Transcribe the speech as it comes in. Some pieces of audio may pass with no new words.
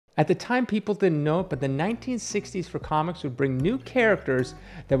At the time, people didn't know it, but the 1960s for comics would bring new characters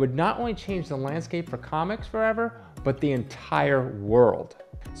that would not only change the landscape for comics forever, but the entire world.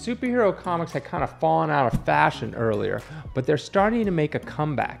 Superhero comics had kind of fallen out of fashion earlier, but they're starting to make a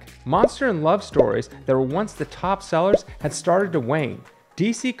comeback. Monster and love stories that were once the top sellers had started to wane.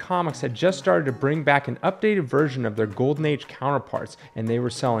 DC Comics had just started to bring back an updated version of their Golden Age counterparts, and they were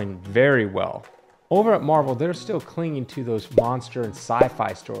selling very well. Over at Marvel, they're still clinging to those monster and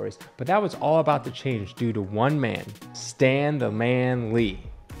sci-fi stories, but that was all about to change due to one man, Stan the Man Lee.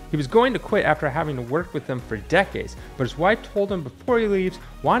 He was going to quit after having worked with them for decades, but his wife told him before he leaves,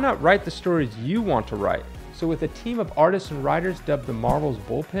 why not write the stories you want to write? So with a team of artists and writers dubbed the Marvel's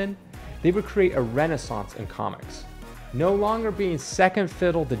Bullpen, they would create a renaissance in comics. No longer being second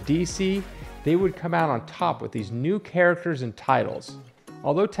fiddle to DC, they would come out on top with these new characters and titles.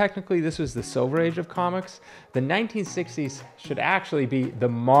 Although technically this was the Silver Age of comics, the 1960s should actually be the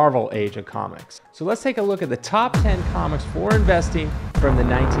Marvel Age of comics. So let's take a look at the top 10 comics for investing from the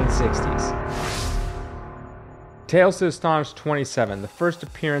 1960s. Tales to Astonish 27, the first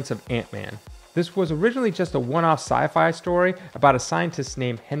appearance of Ant-Man. This was originally just a one-off sci-fi story about a scientist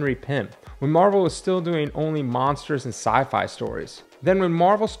named Henry Pym, when Marvel was still doing only monsters and sci-fi stories. Then when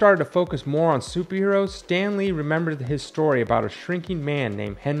Marvel started to focus more on superheroes, Stan Lee remembered his story about a shrinking man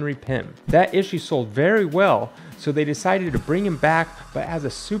named Henry Pym. That issue sold very well, so they decided to bring him back, but as a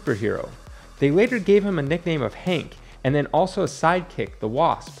superhero. They later gave him a nickname of Hank, and then also a sidekick, the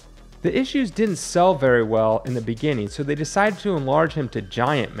Wasp. The issues didn't sell very well in the beginning, so they decided to enlarge him to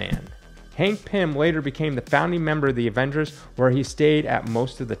Giant Man. Hank Pym later became the founding member of the Avengers, where he stayed at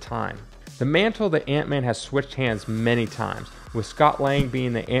most of the time. The mantle of the Ant-Man has switched hands many times, with Scott Lang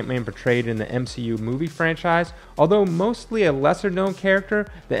being the Ant-Man portrayed in the MCU movie franchise. Although mostly a lesser known character,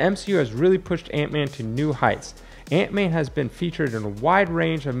 the MCU has really pushed Ant-Man to new heights. Ant-Man has been featured in a wide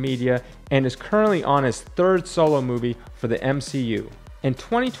range of media and is currently on his third solo movie for the MCU. In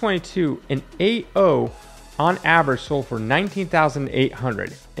 2022, an 8.0 on average sold for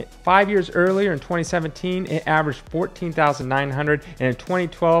 $19,800. 5 years earlier in 2017, it averaged $14,900, and in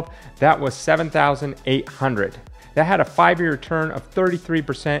 2012, that was $7,800. That had a 5-year return of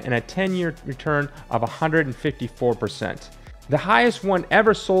 33% and a 10-year return of 154%. The highest one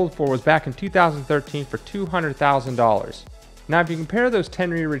ever sold for was back in 2013 for $200,000. Now, if you compare those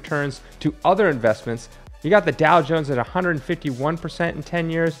 10-year returns to other investments, you got the Dow Jones at 151% in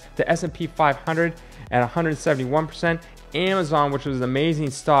 10 years, the S&P 500 at 171%, Amazon, which was an amazing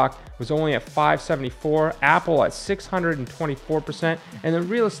stock, was only at 574, Apple at 624%, and then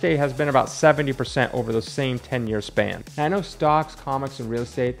real estate has been about 70% over the same 10-year span. Now, I know stocks, comics, and real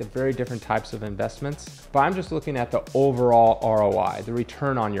estate, they're very different types of investments, but I'm just looking at the overall ROI, the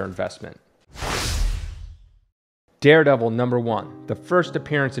return on your investment. Daredevil #1, the first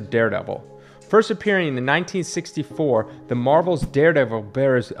appearance of Daredevil. First appearing in 1964, the Marvel's Daredevil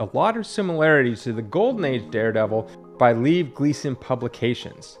bears a lot of similarities to the Golden Age Daredevil by Leave Gleason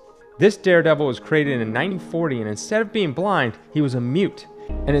Publications. This Daredevil was created in 1940, and instead of being blind, he was a mute.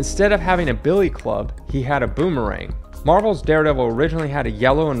 And instead of having a billy club, he had a boomerang. Marvel's Daredevil originally had a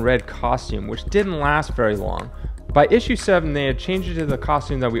yellow and red costume, which didn't last very long. By issue 7, they had changed it to the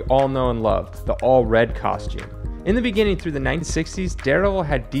costume that we all know and love, the all-red costume. In the beginning through the 1960s, Daredevil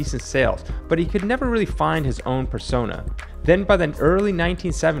had decent sales, but he could never really find his own persona. Then by the early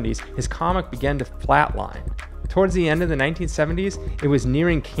 1970s, his comic began to flatline. Towards the end of the 1970s, it was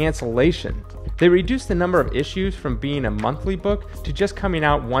nearing cancellation. They reduced the number of issues from being a monthly book to just coming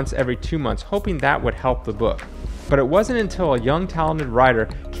out once every 2 months, hoping that would help the book. But it wasn't until a young talented writer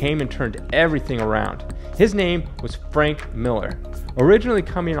came and turned everything around. His name was Frank Miller. Originally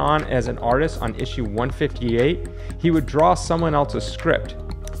coming on as an artist on issue 158, he would draw someone else's script.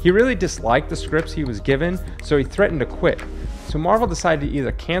 He really disliked the scripts he was given, so he threatened to quit. So Marvel decided to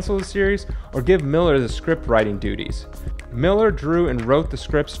either cancel the series or give Miller the script writing duties. Miller drew and wrote the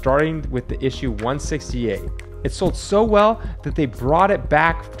script starting with the issue 168. It sold so well that they brought it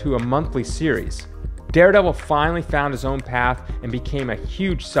back to a monthly series. Daredevil finally found his own path and became a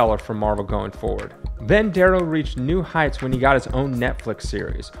huge seller for Marvel going forward. Then Daredevil reached new heights when he got his own Netflix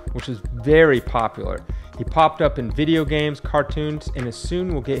series, which was very popular. He popped up in video games, cartoons, and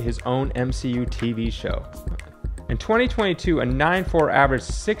soon will get his own MCU TV show. In 2022, a 9.4 averaged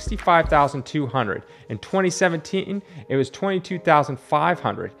 $65,200. In 2017, it was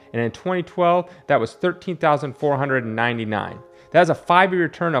 $22,500. And in 2012, that was $13,499. That is a 5-year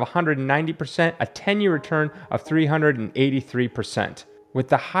return of 190%, a 10-year return of 383%, with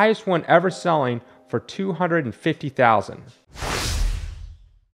the highest one ever selling for $250,000.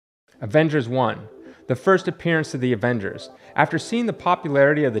 Avengers 1. the first appearance of the Avengers. After seeing the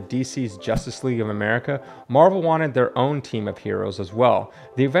popularity of the DC's Justice League of America, Marvel wanted their own team of heroes as well.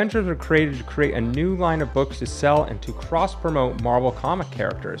 The Avengers were created to create a new line of books to sell and to cross-promote Marvel comic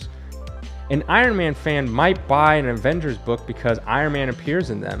characters. An Iron Man fan might buy an Avengers book because Iron Man appears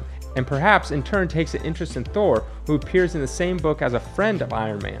in them, and perhaps in turn takes an interest in Thor, who appears in the same book as a friend of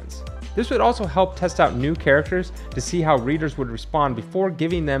Iron Man's. This would also help test out new characters to see how readers would respond before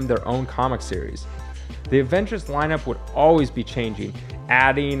giving them their own comic series. The Avengers lineup would always be changing,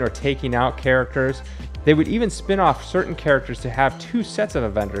 adding or taking out characters. They would even spin off certain characters to have two sets of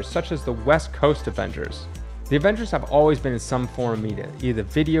Avengers, such as the West Coast Avengers. The Avengers have always been in some form of media, either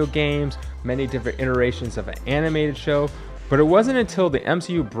video games, many different iterations of an animated show, but it wasn't until the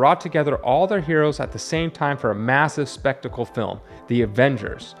MCU brought together all their heroes at the same time for a massive spectacle film, The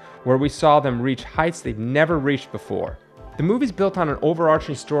Avengers, where we saw them reach heights they've never reached before. The movie's built on an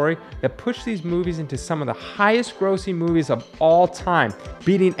overarching story that pushed these movies into some of the highest grossing movies of all time,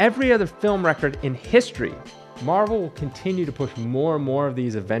 beating every other film record in history. Marvel will continue to push more and more of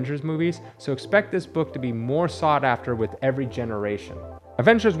these Avengers movies, so expect this book to be more sought after with every generation.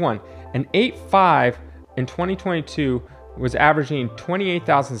 Avengers 1, an 8.5 in 2022, was averaging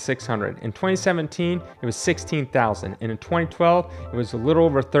 28,600. In 2017, it was 16,000, and in 2012, it was a little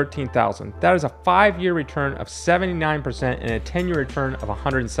over 13,000. That is a 5-year return of 79% and a 10-year return of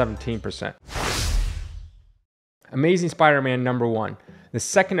 117%. Amazing Spider-Man #1, the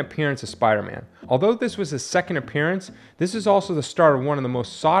second appearance of Spider-Man. Although this was his second appearance, this is also the start of one of the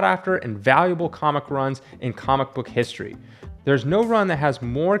most sought after and valuable comic runs in comic book history. There's no run that has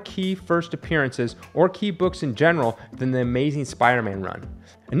more key first appearances or key books in general than the Amazing Spider-Man run.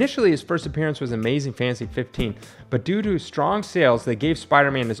 Initially, his first appearance was Amazing Fantasy 15, but due to strong sales, they gave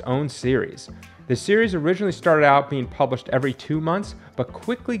Spider-Man his own series. The series originally started out being published every 2 months, but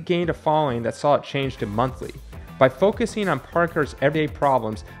quickly gained a following that saw it change to monthly. By focusing on Parker's everyday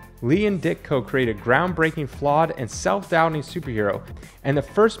problems, Lee and Ditko created a groundbreaking, flawed, and self-doubting superhero, and the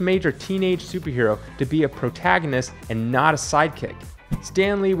first major teenage superhero to be a protagonist and not a sidekick.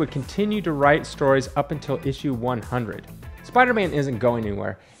 Stan Lee would continue to write stories up until issue 100. Spider-Man isn't going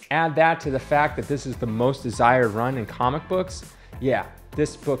anywhere. Add that to the fact that this is the most desired run in comic books. Yeah,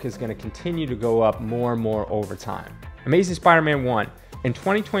 this book is going to continue to go up more and more over time. Amazing Spider-Man 1. In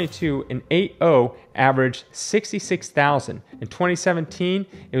 2022, an 8.0 averaged 66,000. In 2017,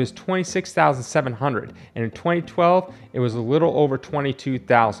 it was 26,700. And in 2012, it was a little over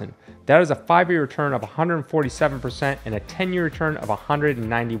 22,000. That is a 5-year return of 147% and a 10-year return of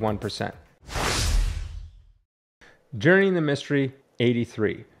 191%. Journey in the Mystery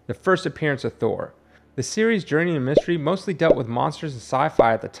 83, the first appearance of Thor. The series Journey in the Mystery mostly dealt with monsters and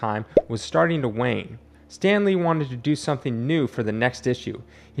sci-fi at the time, was starting to wane. Stan Lee wanted to do something new for the next issue.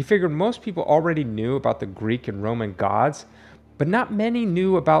 He figured most people already knew about the Greek and Roman gods, but not many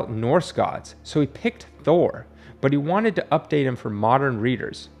knew about Norse gods, so he picked Thor, but he wanted to update him for modern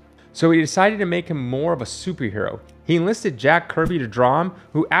readers. So he decided to make him more of a superhero. He enlisted Jack Kirby to draw him,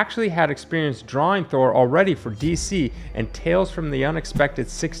 who actually had experience drawing Thor already for DC and Tales from the Unexpected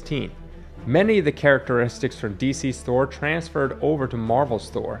 16. Many of the characteristics from DC's Thor transferred over to Marvel's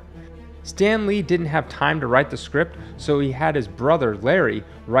Thor. Stan Lee didn't have time to write the script, so he had his brother Larry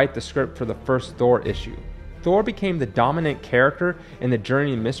write the script for the first Thor issue. Thor became the dominant character in the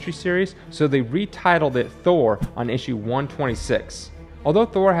Journey in Mystery series, so they retitled it Thor on issue 126. Although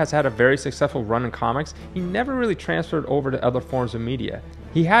Thor has had a very successful run in comics, he never really transferred over to other forms of media.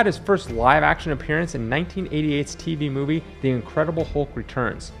 He had his first live-action appearance in 1988's TV movie The Incredible Hulk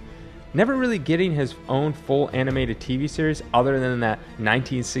Returns. Never really getting his own full animated TV series other than that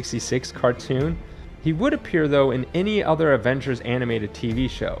 1966 cartoon. He would appear though in any other Avengers animated TV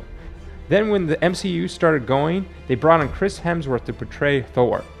show. Then when the MCU started going, they brought in Chris Hemsworth to portray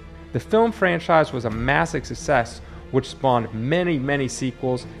Thor. The film franchise was a massive success, which spawned many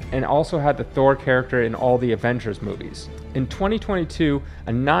sequels and also had the Thor character in all the Avengers movies. In 2022,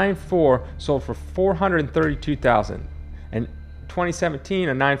 a 9.4 sold for $432,000. And 2017,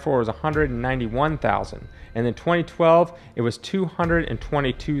 a 9.4 was $191,000, and in 2012, it was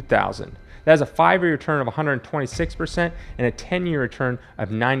 $222,000. That is a 5-year return of 126% and a 10-year return of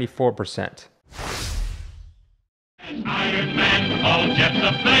 94%. Iron Man, all jets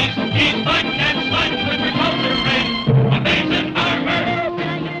ablaze, he's like and slide with repulsor rays, amazing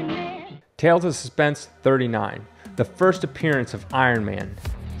armor. Tales of Suspense 39, the first appearance of Iron Man.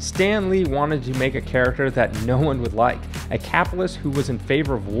 Stan Lee wanted to make a character that no one would like, a capitalist who was in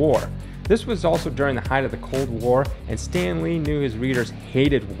favor of war. This was also during the height of the Cold War, and Stan Lee knew his readers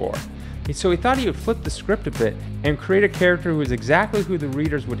hated war. So he thought he would flip the script a bit and create a character who was exactly who the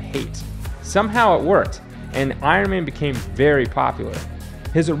readers would hate. Somehow it worked, and Iron Man became very popular.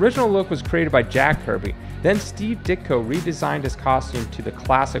 His original look was created by Jack Kirby, then Steve Ditko redesigned his costume to the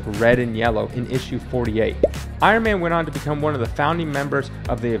classic red and yellow in issue 48. Iron Man went on to become one of the founding members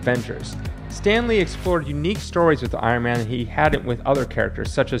of the Avengers. Stan Lee explored unique stories with Iron Man that he hadn't with other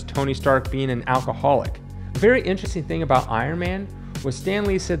characters, such as Tony Stark being an alcoholic. A very interesting thing about Iron Man was Stan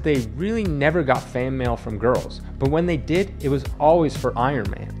Lee said they really never got fan mail from girls, but when they did, it was always for Iron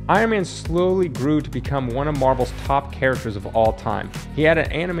Man. Iron Man slowly grew to become one of Marvel's top characters of all time. He had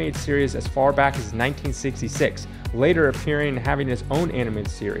an animated series as far back as 1966, later appearing and having his own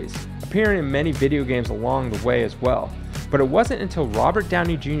animated series, appearing in many video games along the way as well. But it wasn't until Robert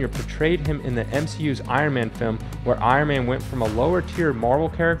Downey Jr. portrayed him in the MCU's Iron Man film where Iron Man went from a lower tier Marvel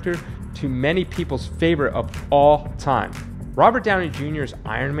character to many people's favorite of all time. Robert Downey Jr.'s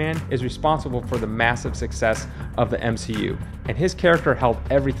Iron Man is responsible for the massive success of the MCU, and his character held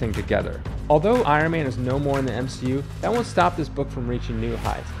everything together. Although Iron Man is no more in the MCU, that won't stop this book from reaching new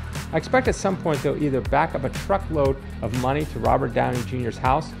heights. I expect at some point they'll either back up a truckload of money to Robert Downey Jr.'s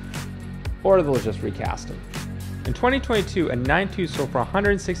house, or they'll just recast him. In 2022, a 9.2 sold for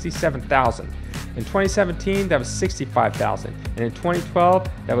 $167,000. In 2017, that was $65,000, and in 2012,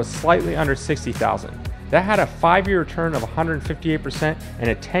 that was slightly under $60,000. That had a 5-year return of 158% and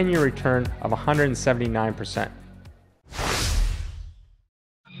a 10-year return of 179%.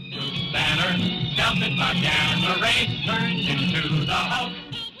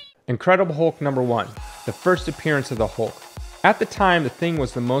 Incredible Hulk #1, the first appearance of the Hulk. At the time, the Thing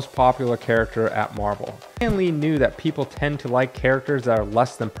was the most popular character at Marvel. Stan Lee knew that people tend to like characters that are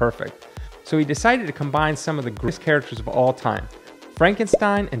less than perfect, so he decided to combine some of the greatest characters of all time,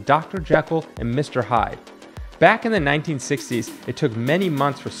 Frankenstein and Dr. Jekyll and Mr. Hyde. Back in the 1960s, it took many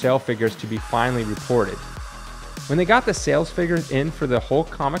months for sale figures to be finally reported. When they got the sales figures in for the Hulk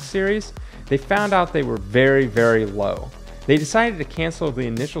comic series, they found out they were very, very low. They decided to cancel the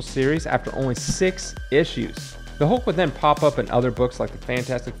initial series after only 6 issues. The Hulk would then pop up in other books like the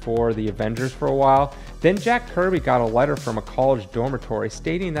Fantastic Four, the Avengers for a while. Then Jack Kirby got a letter from a college dormitory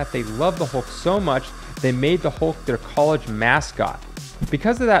stating that they loved the Hulk so much they made the Hulk their college mascot.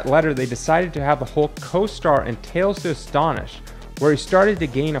 Because of that letter, they decided to have the Hulk co-star in Tales to Astonish, where he started to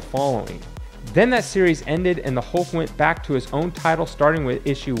gain a following. Then that series ended and the Hulk went back to his own title starting with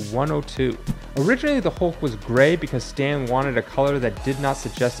issue 102. Originally the Hulk was gray because Stan wanted a color that did not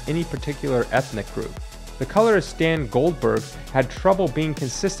suggest any particular ethnic group. The colorist Stan Goldberg had trouble being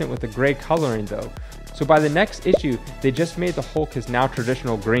consistent with the gray coloring though, so by the next issue they just made the Hulk his now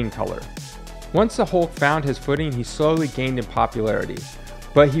traditional green color. Once the Hulk found his footing, he slowly gained in popularity.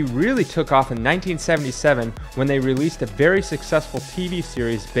 But he really took off in 1977 when they released a very successful TV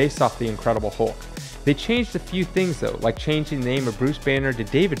series based off the Incredible Hulk. They changed a few things though, like changing the name of Bruce Banner to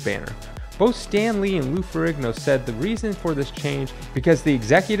David Banner. Both Stan Lee and Lou Ferrigno said the reason for this change because the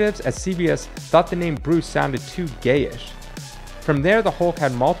executives at CBS thought the name Bruce sounded too gayish. From there, the Hulk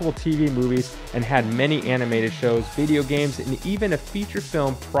had multiple TV movies and had many animated shows, video games, and even a feature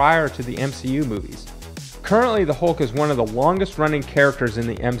film prior to the MCU movies. Currently, the Hulk is one of the longest running characters in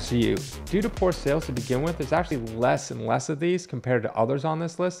the MCU. Due to poor sales to begin with, there's actually less and less of these compared to others on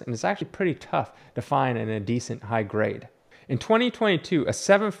this list, and it's actually pretty tough to find in a decent high grade. In 2022, a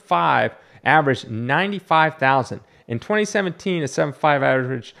 7.5 averaged 95,000. In 2017, a 7.5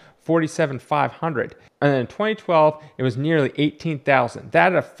 averaged 47,500. And in 2012, it was nearly 18,000.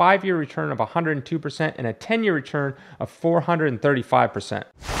 That had a 5-year return of 102% and a 10-year return of 435%.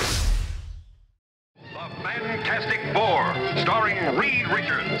 The Fantastic Four, starring Reed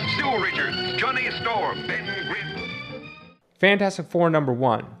Richards, Sue Richards, Johnny Storm, Ben Grimm. Fantastic Four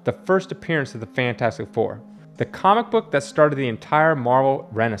 #1, the first appearance of the Fantastic Four. The comic book that started the entire Marvel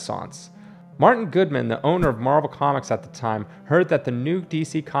Renaissance. Martin Goodman, the owner of Marvel Comics at the time, heard that the new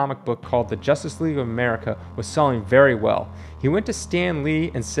DC comic book called the Justice League of America was selling very well. He went to Stan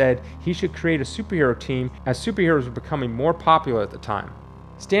Lee and said he should create a superhero team as superheroes were becoming more popular at the time.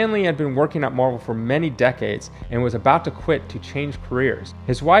 Stan Lee had been working at Marvel for many decades and was about to quit to change careers.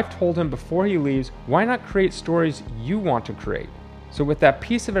 His wife told him before he leaves, why not create stories you want to create? So with that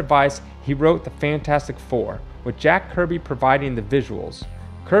piece of advice, he wrote the Fantastic Four, with Jack Kirby providing the visuals.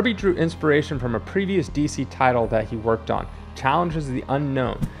 Kirby drew inspiration from a previous DC title that he worked on, Challenges of the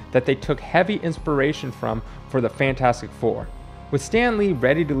Unknown, that they took heavy inspiration from for the Fantastic Four. With Stan Lee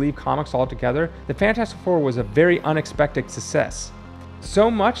ready to leave comics altogether, the Fantastic Four was a very unexpected success.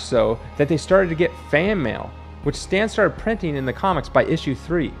 So much so that they started to get fan mail, which Stan started printing in the comics by issue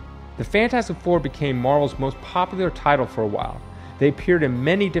 3. The Fantastic Four became Marvel's most popular title for a while. They appeared in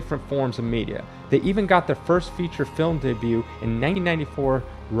many different forms of media. They even got their first feature film debut in 1994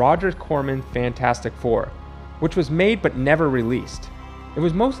 Roger Corman's Fantastic Four, which was made but never released. It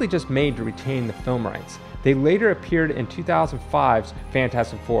was mostly just made to retain the film rights. They later appeared in 2005's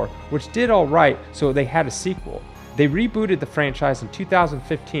Fantastic Four, which did alright, so they had a sequel. They rebooted the franchise in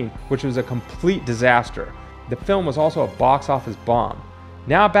 2015, which was a complete disaster. The film was also a box office bomb.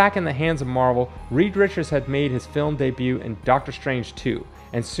 Now back in the hands of Marvel, Reed Richards had made his film debut in Doctor Strange 2,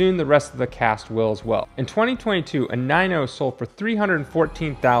 and soon the rest of the cast will as well. In 2022, a 9.0 sold for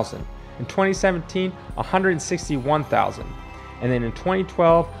 $314,000. In 2017, $161,000. And then in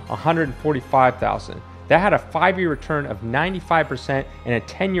 2012, $145,000. That had a 5-year return of 95% and a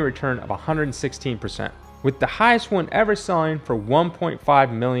 10-year return of 116%, with the highest one ever selling for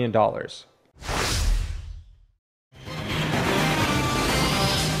 $1.5 million.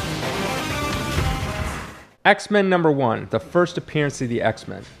 X-Men #1, the first appearance of the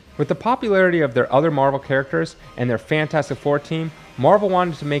X-Men. With the popularity of their other Marvel characters and their Fantastic Four team, Marvel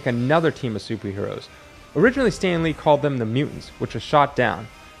wanted to make another team of superheroes. Originally, Stan Lee called them the Mutants, which was shot down,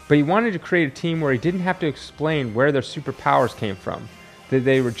 but he wanted to create a team where he didn't have to explain where their superpowers came from, that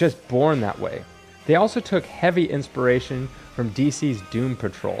they were just born that way. They also took heavy inspiration from DC's Doom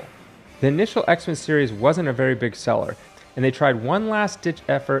Patrol. The initial X-Men series wasn't a very big seller, and they tried one last-ditch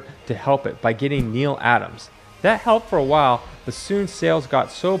effort to help it by getting Neil Adams. That helped for a while, but soon sales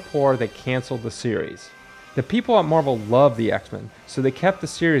got so poor they canceled the series. The people at Marvel loved the X-Men, so they kept the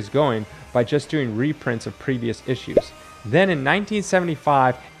series going by just doing reprints of previous issues. Then in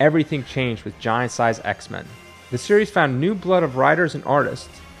 1975, everything changed with giant-size X-Men. The series found new blood of writers and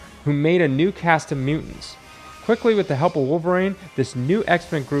artists who made a new cast of mutants. Quickly, with the help of Wolverine, this new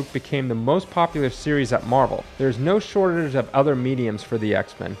X-Men group became the most popular series at Marvel. There's no shortage of other mediums for the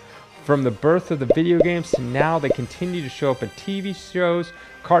X-Men. From the birth of the video games to now, they continue to show up in TV shows,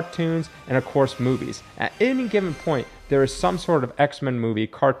 cartoons, and of course movies. At any given point, there is some sort of X-Men movie,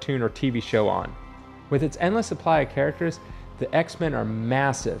 cartoon, or TV show on. With its endless supply of characters, the X-Men are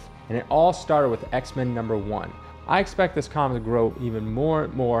massive, and it all started with X-Men #1. I expect this comic to grow even more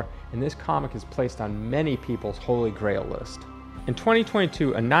and more, and this comic is placed on many people's holy grail list. In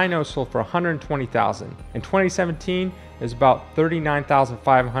 2022, a 9.0 sold for $120,000. In 2017, it was about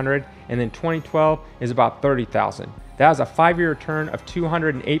 $39,500, and then 2012 is about $30,000. That has a 5-year return of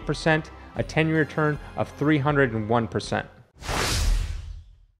 208%, a 10-year return of 301%.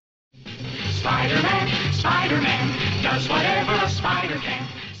 Spider-Man, Spider-Man, does whatever a spider can.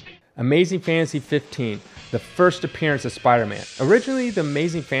 Amazing Fantasy 15, the first appearance of Spider-Man. Originally, the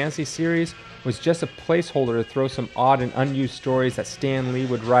Amazing Fantasy series was just a placeholder to throw some odd and unused stories that Stan Lee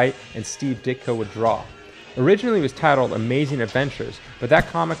would write and Steve Ditko would draw. Originally it was titled Amazing Adventures, but that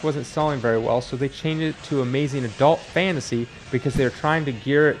comic wasn't selling very well, so they changed it to Amazing Adult Fantasy because they were trying to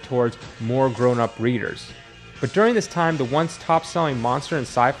gear it towards more grown-up readers. But during this time, the once top-selling monster and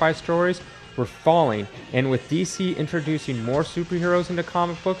sci-fi stories were falling, and with DC introducing more superheroes into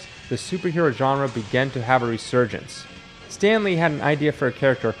comic books, the superhero genre began to have a resurgence. Stan Lee had an idea for a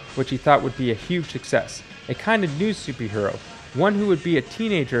character which he thought would be a huge success, a kind of new superhero, one who would be a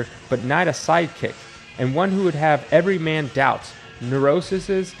teenager but not a sidekick, and one who would have everyman doubts,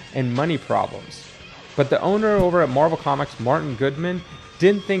 neuroses, and money problems. But the owner over at Marvel Comics, Martin Goodman,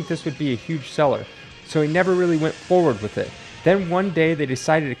 didn't think this would be a huge seller, so he never really went forward with it. Then one day they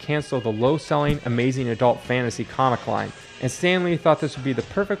decided to cancel the low-selling Amazing Adult Fantasy comic line, and Stan Lee thought this would be the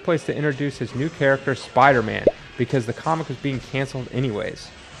perfect place to introduce his new character, Spider-Man, because the comic was being canceled anyways.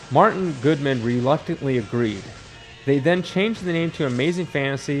 Martin Goodman reluctantly agreed. They then changed the name to Amazing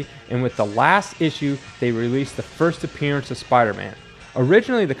Fantasy, and with the last issue, they released the first appearance of Spider-Man.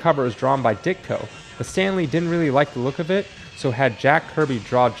 Originally, the cover was drawn by Ditko, but Stan Lee didn't really like the look of it, so had Jack Kirby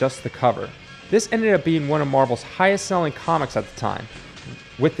draw just the cover. This ended up being one of Marvel's highest-selling comics at the time.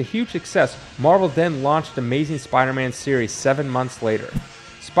 With the huge success, Marvel then launched Amazing Spider-Man series 7 months later.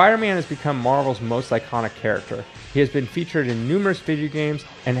 Spider-Man has become Marvel's most iconic character. He has been featured in numerous video games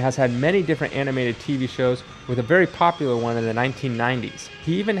and has had many different animated TV shows, with a very popular one in the 1990s.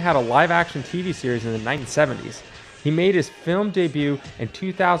 He even had a live-action TV series in the 1970s. He made his film debut in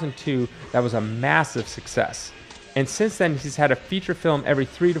 2002 that was a massive success. And since then, he's had a feature film every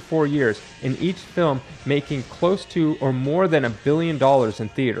 3 to 4 years, in each film making close to or more than $1 billion in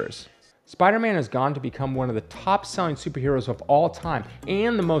theaters. Spider-Man has gone to become one of the top-selling superheroes of all time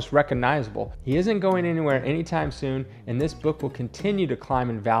and the most recognizable. He isn't going anywhere anytime soon, and this book will continue to climb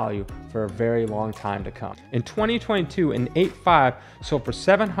in value for a very long time to come. In 2022, an 8.5 sold for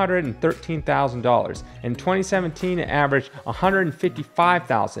 $713,000. In 2017, it averaged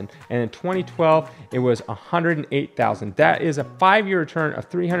 $155,000, and in 2012, it was $108,000. That is a 5-year return of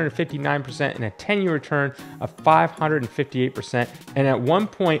 359% and a 10-year return of 558%, and at one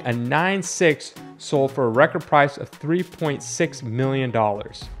point, a 9.6 sold for a record price of $3.6 million.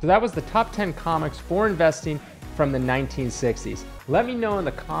 So that was the top 10 comics for investing from the 1960s. Let me know in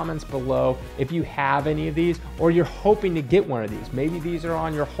the comments below if you have any of these or you're hoping to get one of these. Maybe these are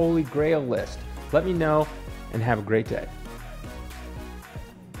on your holy grail list. Let me know and have a great day.